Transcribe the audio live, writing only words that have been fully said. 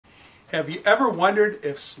Have you ever wondered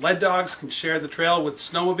if sled dogs can share the trail with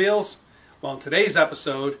snowmobiles? Well, in today's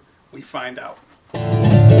episode, we find out.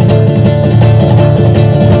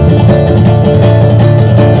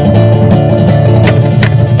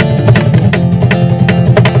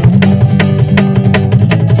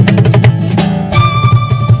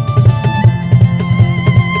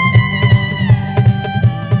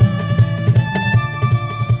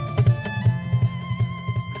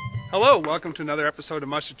 Hello, welcome to another episode of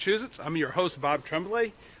Mushachusetts. I'm your host, Bob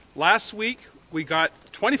Tremblay. Last week, we got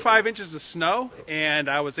 25 inches of snow, and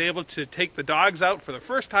I was able to take the dogs out for the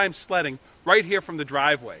first time sledding right here from the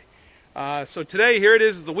driveway. So today, here it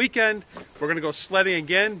is, the weekend. We're going to go sledding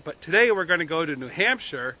again, but today we're going to go to New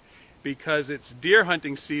Hampshire because it's deer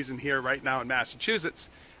hunting season here right now in Massachusetts.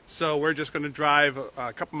 So we're just going to drive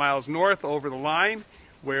a couple miles north over the line,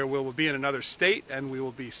 where we will be in another state and we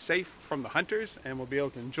will be safe from the hunters and we'll be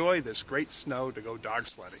able to enjoy this great snow to go dog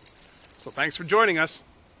sledding. So thanks for joining us.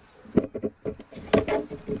 Okay,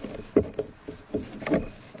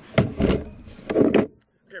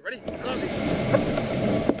 ready? Cozy.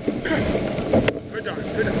 Good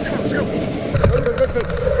dogs, good dogs. Come on, let's go. Good. That's it.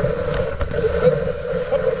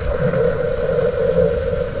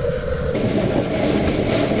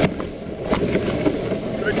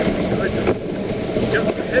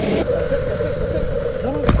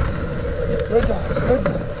 Come on. Good dogs.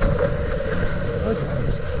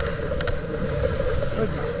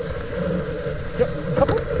 Yep, up.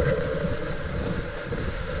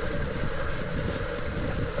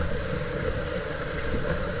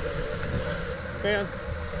 Stand.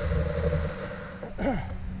 All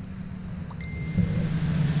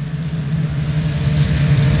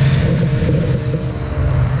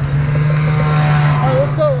right,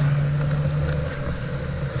 let's go.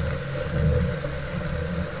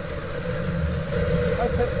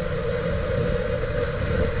 That's it.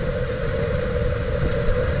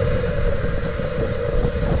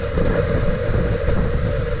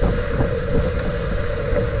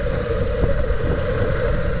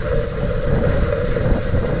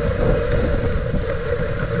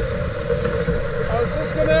 I was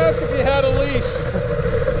just going to ask if you had a leash.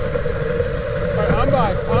 All right, on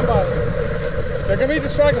by. They're going to be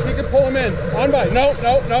distracted if you can pull them in. On by. No.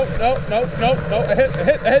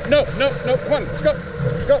 Ahead. No. Come on, let's go.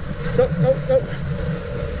 Go. Good. Come on.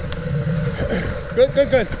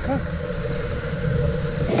 Good.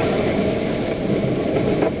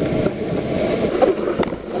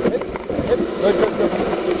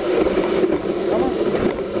 Come on.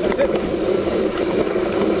 That's it.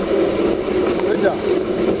 Good dogs.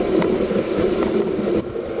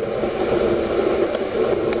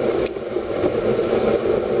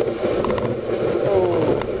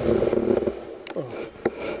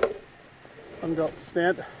 Go.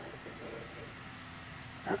 Stand.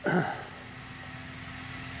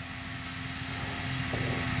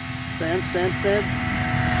 Stand.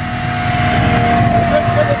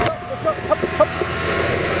 Let's go. Hup.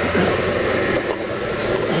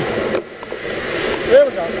 There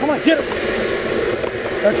we go. Come on, get it.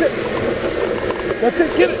 That's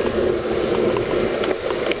it. Get it.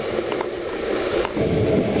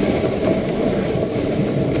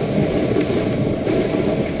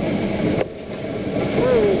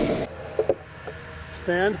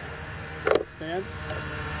 Stand.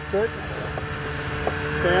 Good.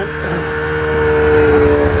 Stand.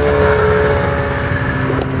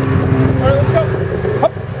 All right, let's go.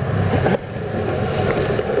 Hup.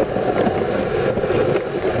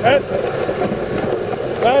 That's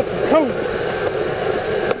it. Come on.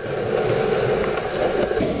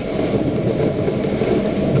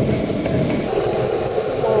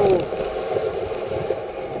 Whoa.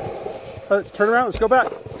 Let's turn around. Let's go back.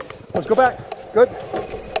 Good.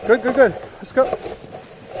 Let's go.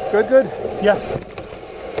 Good. Yes.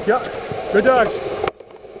 Yeah. Good dogs.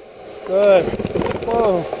 Good.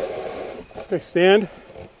 Whoa. Okay, stand.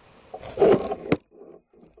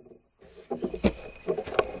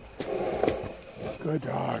 Good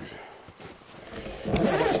dogs.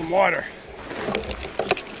 Get some water.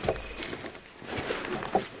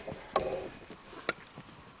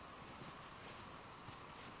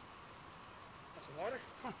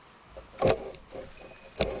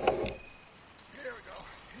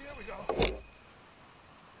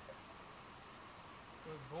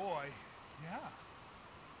 Good boy. Yeah.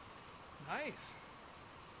 Nice.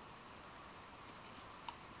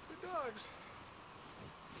 Good dogs.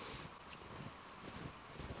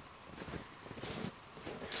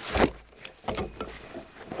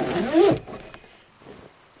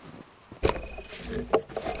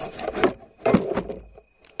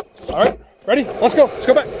 All right, ready? Let's go. Let's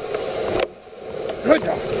go back. Good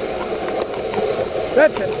dog.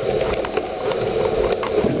 That's it.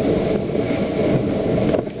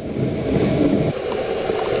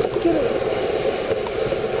 Let's get it.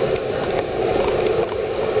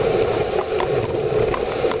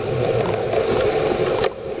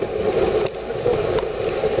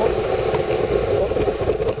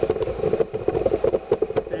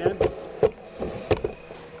 Stand.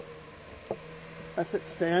 That's it,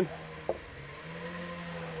 stand.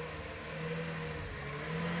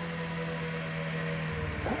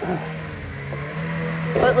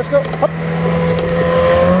 All right, let's go. Up.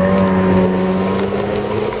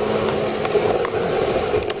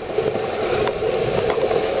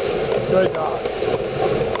 Good dogs.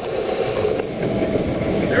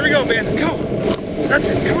 There we go, man. Go. That's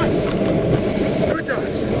it. Come on. Good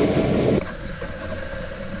dogs.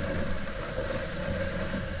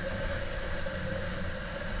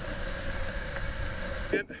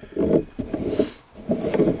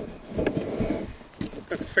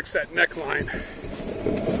 Gotta fix that neckline.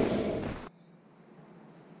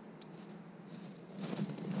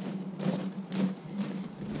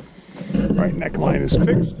 Right neckline is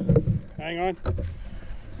fixed. Hang on.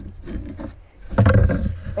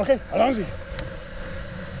 Okay, Alonzi.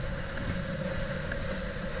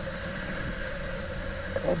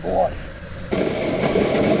 Oh boy.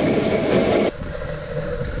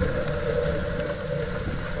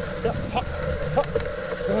 Yeah, hop, hop.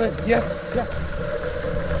 Good. Yes, yes.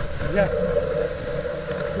 Yes.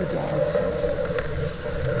 Good dogs.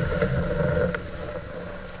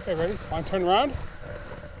 Okay, ready? Want to turn around?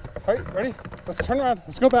 All right, ready? Let's turn around.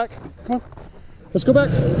 Let's go back. Come on. Let's go back.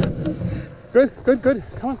 Good, good, good.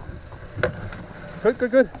 Come on. Good,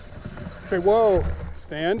 good, good. Okay, whoa.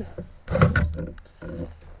 Stand.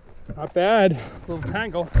 Not bad. A little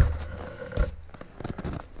tangle.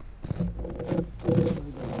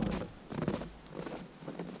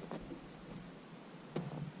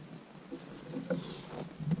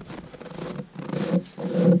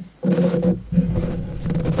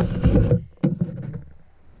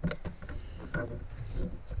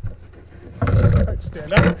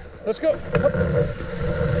 Stand up. Let's go. Up. Up.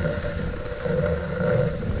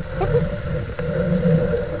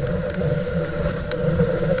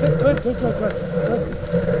 That's it. Good, good, good, good. Good.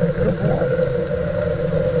 Good boy.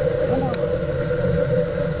 Come on.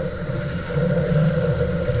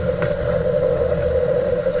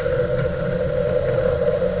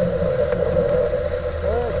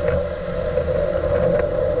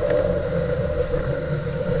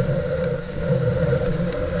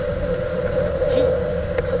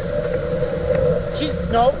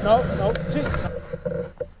 No, no, no, gee.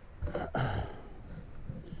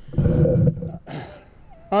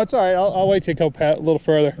 Oh, it's all right. I'll wait till you go a little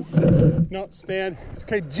further. No, stand.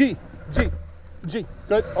 Okay, G, G, G.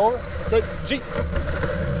 Good, over. Good, G,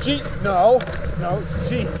 G. No, no,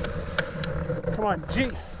 G. Come on,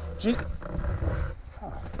 G, G.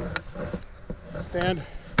 Stand.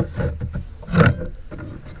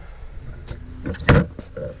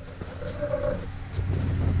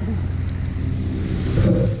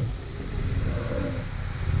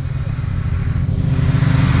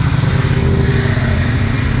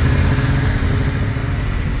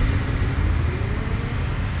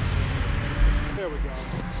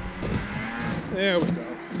 There we go.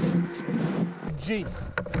 G.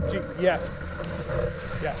 G. Yes.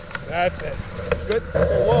 Yes. That's it. Good.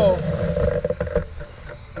 Okay, whoa.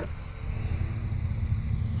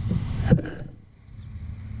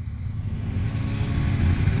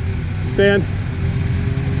 Stand.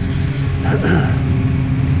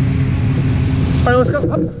 All right, let's go.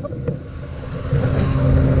 Up, up.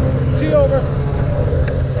 G over.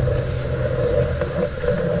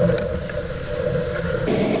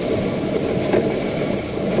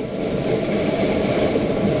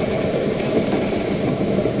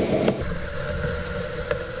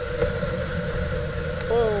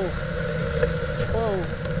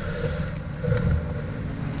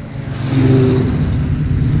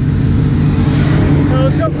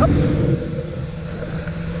 Let's go. Up.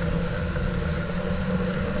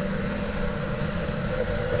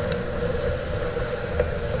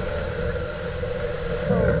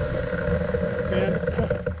 Stand.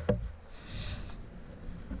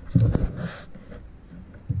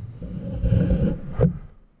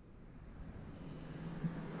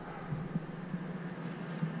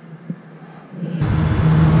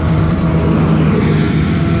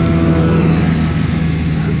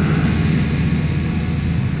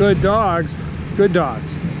 Good dogs. Good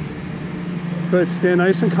dogs. Good. Stand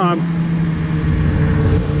nice and calm.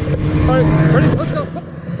 All right, ready? Let's go. Up.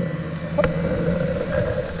 Up.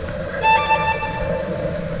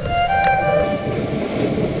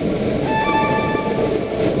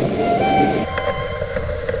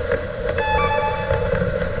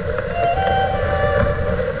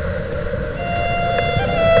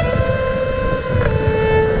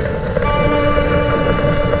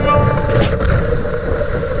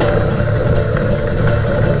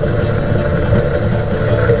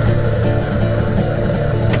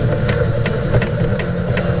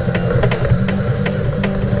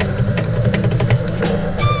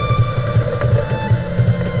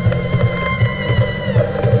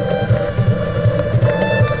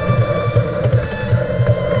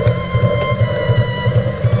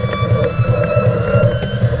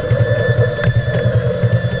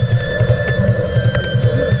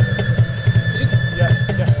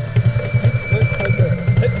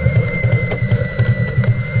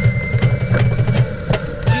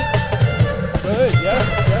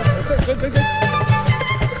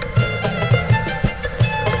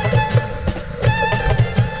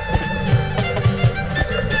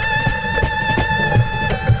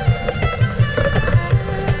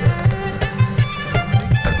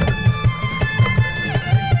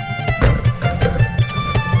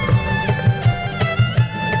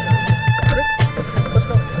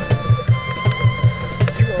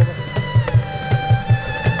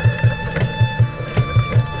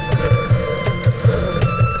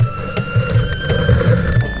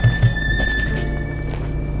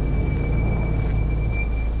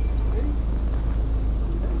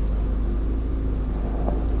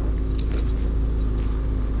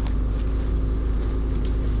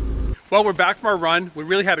 Well, we're back from our run. We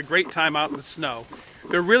really had a great time out in the snow.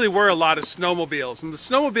 There really were a lot of snowmobiles, and the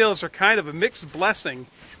snowmobiles are kind of a mixed blessing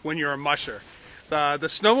when you're a musher. The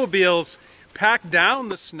snowmobiles pack down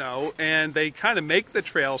the snow and they kind of make the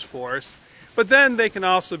trails for us, but then they can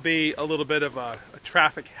also be a little bit of a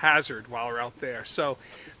traffic hazard while we're out there. So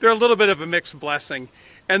they're a little bit of a mixed blessing.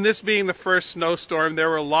 And this being the first snowstorm, there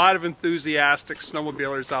were a lot of enthusiastic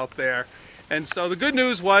snowmobilers out there. And so the good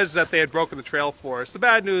news was that they had broken the trail for us. The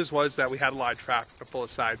bad news was that we had a lot of traffic to pull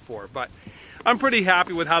aside for. But I'm pretty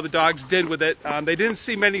happy with how the dogs did with it. They didn't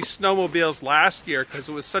see many snowmobiles last year because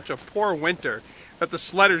it was such a poor winter that the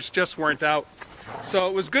sledders just weren't out. So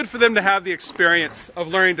it was good for them to have the experience of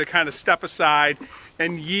learning to kind of step aside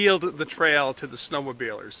and yield the trail to the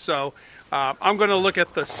snowmobilers. So I'm going to look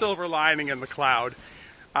at the silver lining in the cloud.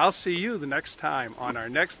 I'll see you the next time on our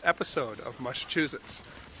next episode of Mushachusetts.